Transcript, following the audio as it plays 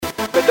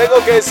Te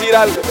tengo que decir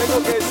algo.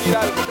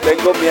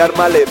 Tengo mi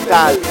arma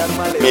letal,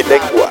 mi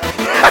lengua.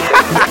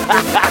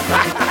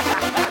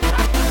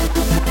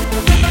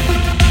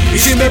 Y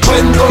si me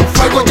prendo en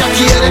fuego ya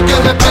quiere que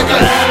me pegue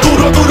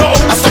duro, duro,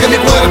 hasta que mi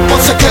cuerpo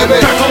se queme.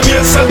 Que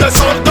comience el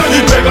desorden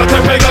y pégate,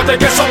 pégate,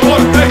 que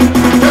soporten,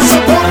 que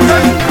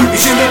soporten. Y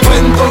si me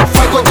prendo en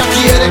fuego ya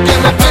quiere que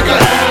me pegue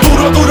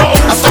duro, duro,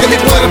 hasta que mi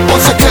cuerpo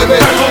se queme.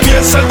 Que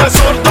comience el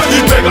desorden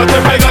y pégate,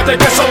 pégate,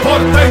 que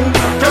soporten,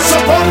 que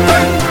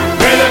soporten.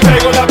 Me le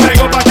pego, la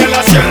pego pa' que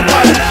la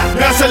sientan.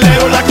 Me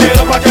acelero, la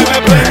quiero pa' que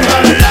me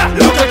prendan.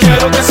 Lo que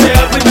quiero que sea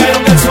el primero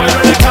en el suelo,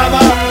 en la cama.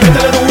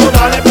 Métele duro,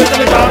 dale,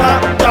 métele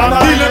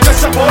cama. Dile que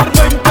se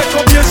porten, que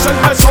comience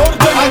el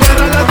desorden.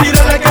 Agárrala,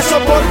 tírale, que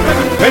soporten.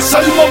 Es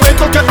el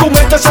momento que tu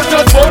mente se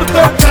transporte.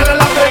 Dale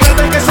la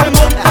pegada y que se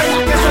monten,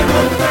 que se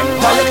monten.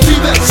 Vale,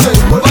 actívense,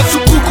 muevan su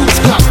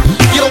cucuzca.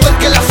 Quiero ver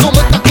que la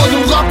someta con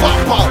un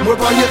rapapa.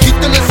 Muevan y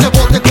agiten ese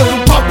bote con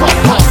un pa.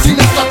 Sin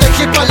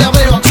estrategia y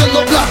palabreo, haciendo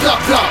bla bla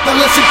bla.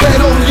 Dale sin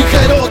pero,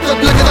 ligero,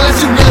 temple que dale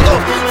sin miedo.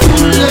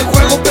 Full el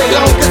juego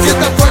pegado que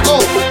siente el fuego.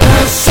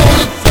 Es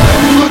solid,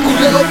 no el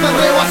culero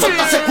perreo, a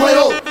soltarse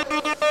cuero.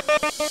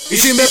 Y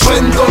si me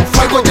prendo en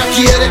fuego ya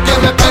quiere que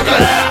me pegue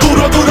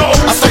duro, duro,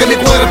 hasta que mi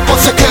cuerpo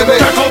se queme.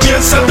 que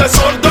comience el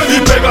desorden y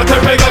pégate,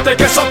 pégate,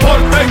 que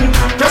soporten,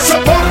 que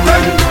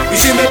soporten. Y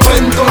si me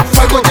prendo en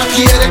fuego ya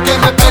quiere que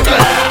me pegue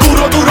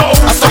Duro, duro,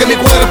 hasta que mi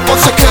cuerpo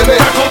se queme.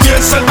 que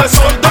comience el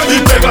desorden y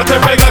pégate,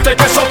 pégate,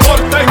 que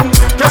soporten,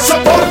 que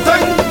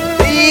soporten.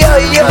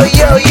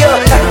 Yo.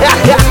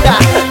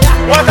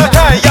 What the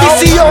hell, yo?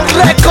 Desorden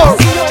Record.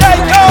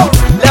 Dco,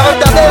 La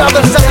verdadera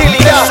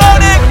versatilidad.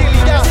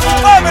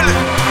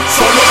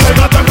 Solo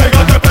pégate,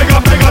 pégate, pega,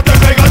 pégate,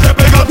 pégate,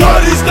 pégate.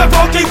 What is the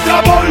fucking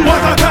trouble?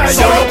 What the hell?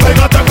 Solo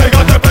pégate,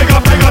 pégate, pega,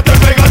 pégate,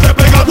 pégate,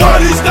 pégate.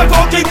 What is the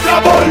fucking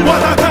trouble?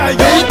 What the hell?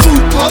 Hey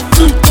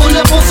tú, con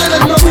la voz del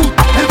mamut.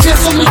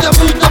 Empiezo mi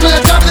debut, dame la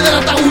llave del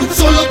ataúd.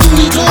 Solo tú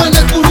y yo en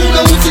el pulmón,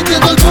 aún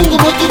sintiendo el boom.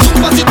 Como tú,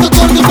 un pasito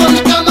corto por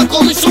mi cama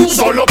con mi zoom.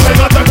 Solo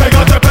pégate,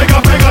 pégate,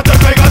 pega, pégate,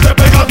 pégate,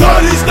 pégate.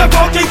 What is the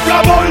fucking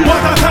trouble?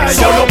 What the hell?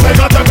 Solo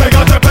pégate,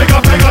 pégate,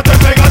 pega, pégate,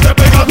 pégate,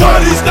 pégate.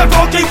 What is the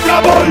fucking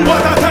trouble?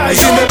 What the hell? Y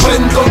si me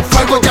prendo en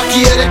fuego ya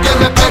quiere que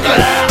me pegue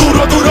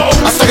Duro, duro,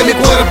 hasta que mi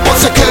cuerpo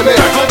se queme.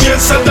 que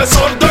comience el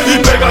desorden y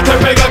pégate,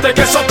 pégate,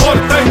 que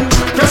soporten,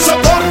 que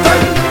soporten.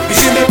 Y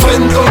si me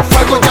prendo en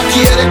fuego ya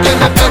quiere que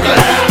me pegue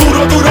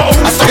Duro, duro,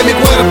 hasta que mi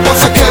cuerpo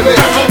se queme.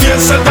 que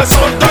comience el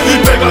desorden y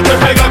pégate,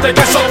 pégate,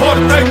 que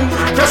soporten,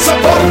 que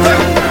soporten.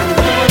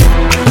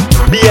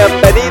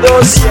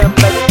 bienvenidos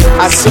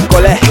a su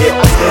colegio.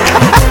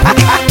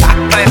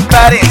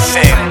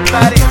 Prepárense,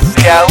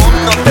 que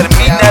aún no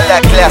termina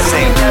la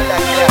clase.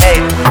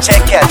 Hey,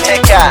 checa,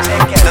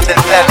 donde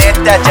el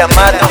planeta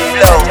llamado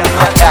Flow.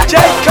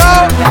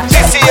 Dco,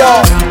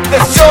 Dco, The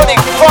Sonic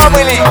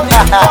Family.